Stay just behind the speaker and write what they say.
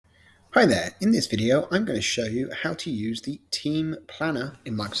Hi there, in this video I'm going to show you how to use the Team Planner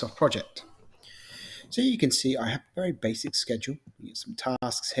in Microsoft Project. So you can see I have a very basic schedule. You get some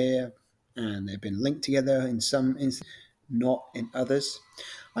tasks here and they've been linked together in some instances, not in others.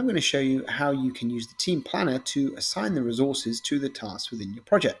 I'm going to show you how you can use the Team Planner to assign the resources to the tasks within your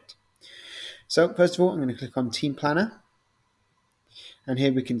project. So first of all I'm going to click on Team Planner and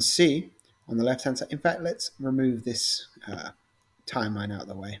here we can see on the left hand side, in fact let's remove this timeline out of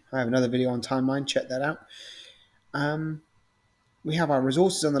the way. I have another video on timeline, check that out. We have our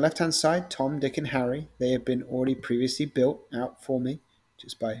resources on the left hand side, Tom, Dick and Harry. They have been already previously built out for me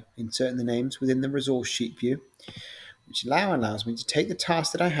just by inserting the names within the resource sheet view, which allows me to take the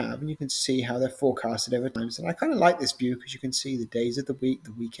tasks that I have and you can see how they're forecasted over time. So I kind of like this view because you can see the days of the week,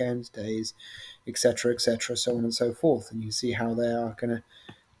 the weekends, days, etc., so on and so forth. And you can see how they are going to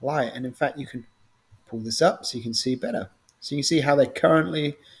lie. And in fact, you can pull this up so you can see better. So you can see how they're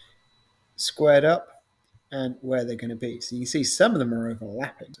currently squared up and where they're going to be. So you can see some of them are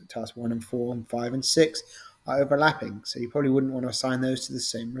overlapping. So task 1 and 4 and 5 and 6 are overlapping. So you probably wouldn't want to assign those to the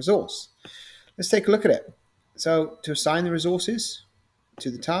same resource. Let's take a look at it. So to assign the resources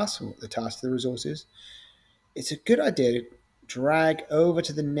to the task, or the task to the resources, it's a good idea to drag over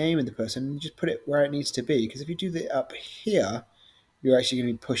to the name of the person and just put it where it needs to be. Because if you do it up here, you're actually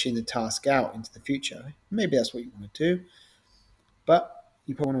going to be pushing the task out into the future. Maybe that's what you want to do. But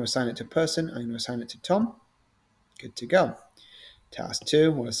you probably want to assign it to a person. I'm going to assign it to Tom. Good to go. Task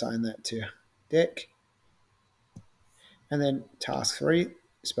 2, we'll assign that to Dick. And then task 3,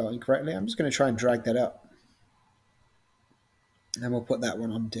 spelled incorrectly. I'm just going to try and drag that up. And we'll put that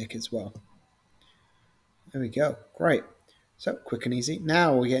one on Dick as well. There we go. Great. So quick and easy.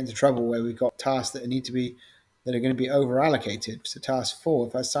 Now we get into trouble where we've got tasks that are going to be over allocated. So task 4,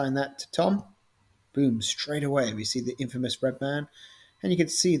 if I assign that to Tom, boom, straight away we see the infamous red man. And you can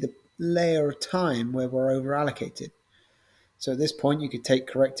see the layer of time where we're over allocated. So at this point, you could take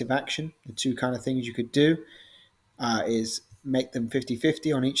corrective action. The two kind of things you could do is make them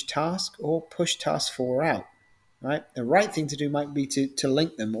 50-50 on each task or push task 4 out. Right? The right thing to do might be to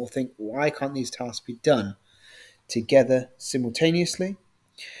link them or think, why can't these tasks be done together simultaneously?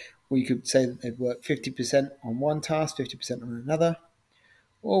 Or you could say that they'd work 50% on one task, 50% on another.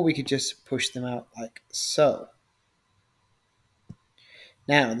 Or we could just push them out like so.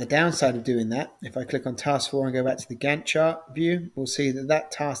 Now, the downside of doing that, if I click on task 4 and go back to the Gantt chart view, we'll see that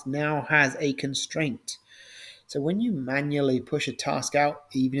that task now has a constraint. So when you manually push a task out,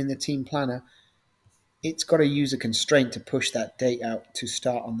 even in the Team Planner, it's got to use a constraint to push that date out to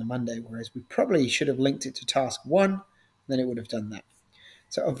start on the Monday, whereas we probably should have linked it to task 1, then it would have done that.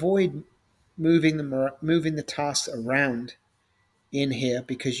 So avoid moving the tasks around in here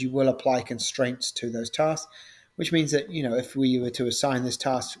because you will apply constraints to those tasks, which means that, if we were to assign this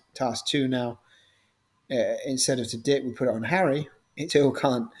task 2 now, instead of to Dick, we put it on Harry, it still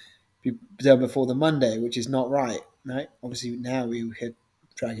can't be done before the Monday, which is not right. Obviously, now we could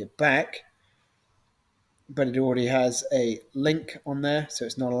drag it back, but it already has a link on there, so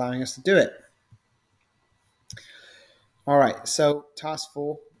it's not allowing us to do it. All right, so task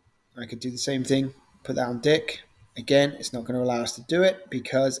 4, I could do the same thing, put that on Dick. Again, it's not going to allow us to do it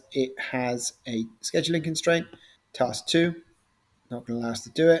because it has a scheduling constraint. Task 2, not going to allow us to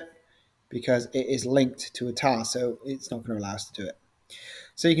do it because it is linked to a task, so it's not going to allow us to do it.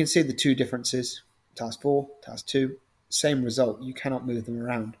 So you can see the two differences. Task 4, task 2, same result. You cannot move them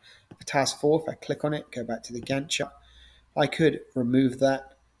around. For task 4, if I click on it, go back to the Gantt chart, I could remove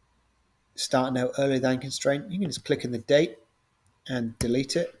that start no earlier than constraint. You can just click in the date and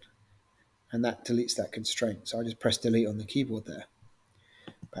delete it, and that deletes that constraint. So I just press delete on the keyboard there.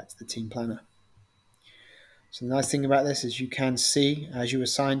 Back to the Team Planner. So the nice thing about this is you can see as you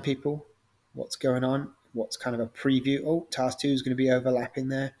assign people what's going on, what's kind of a preview. Oh, task 2 is going to be overlapping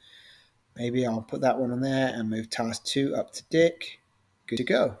there. Maybe I'll put that one on there and move task 2 up to Dick. Good to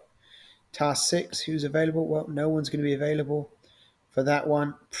go. Task 6, who's available? Well, no one's going to be available for that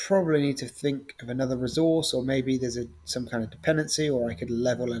one. Probably need to think of another resource, or maybe there's some kind of dependency, or I could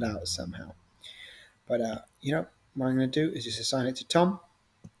level it out somehow. But, what I'm going to do is just assign it to Tom.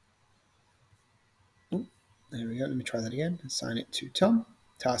 Ooh, there we go. Let me try that again. Assign it to Tom.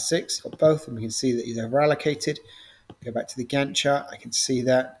 Task 6, got both, and we can see that he's over allocated. Go back to the Gantt chart. I can see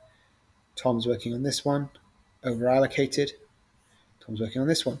that Tom's working on this one, over allocated. Tom's working on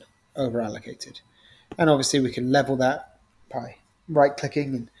this one, over allocated. And obviously we can level that by right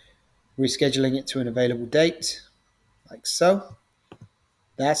clicking and rescheduling it to an available date, like so.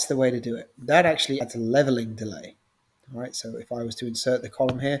 That's the way to do it. That actually adds a leveling delay. All right, so if I was to insert the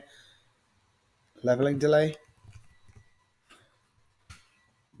column here, leveling delay,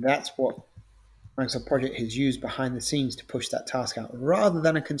 That's what Microsoft Project has used behind the scenes to push that task out rather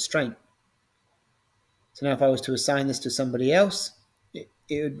than a constraint. So now if I was to assign this to somebody else,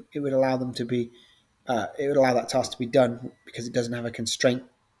 it would allow them to be, it would allow that task to be done because it doesn't have a constraint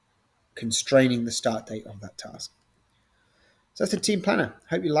constraining the start date of that task. So that's the Team Planner.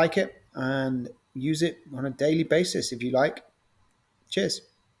 Hope you like it and use it on a daily basis if you like. Cheers.